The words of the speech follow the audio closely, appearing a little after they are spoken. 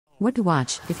What to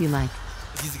watch, if you like.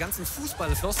 Diese ganzen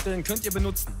Fußballfloskeln könnt ihr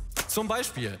benutzen. Zum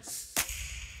Beispiel.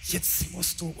 Jetzt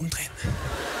musst du umdrehen.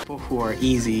 People who are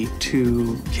easy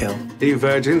to kill. Are you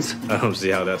virgins? I don't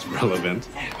see how that's relevant.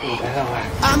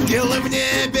 I'm killing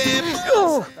it, baby.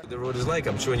 The road is like,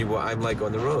 I'm showing you what I'm like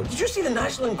on the road. Did you see the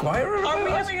National Enquirer? Are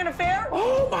we having an affair?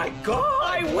 Oh my God!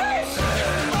 I wish!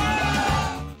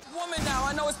 Woman now,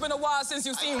 I know it's been a while since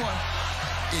you've seen one.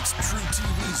 It's True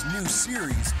TV's new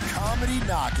series, Comedy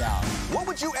Knockout. What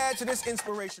would you add to this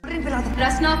inspiration?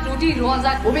 Rasna Frooti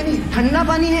रोजा वो भी नहीं ठंडा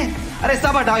पानी है अरे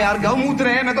सब हटाओ यार गौमूत्र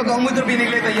है मैं तो गौमूत्र पीने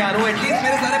के लिए तैयार हूँ एटलीस्ट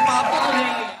मेरे सारे पाप तो धुल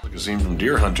जाएंगे Like a scene from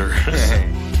Deer Hunter.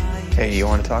 Hey, you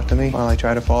want to talk to me while I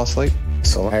try to fall asleep?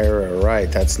 So, right,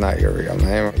 that's not your real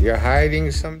name. You're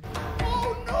hiding some...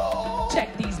 Oh no! Check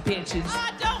these bitches. I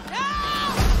don't know!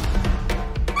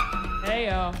 Hey,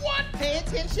 yo. What? Pay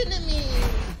attention to me.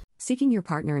 Seeking your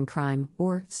partner in crime,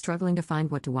 or struggling to find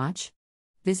what to watch?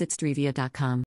 Visit Stryvia.com.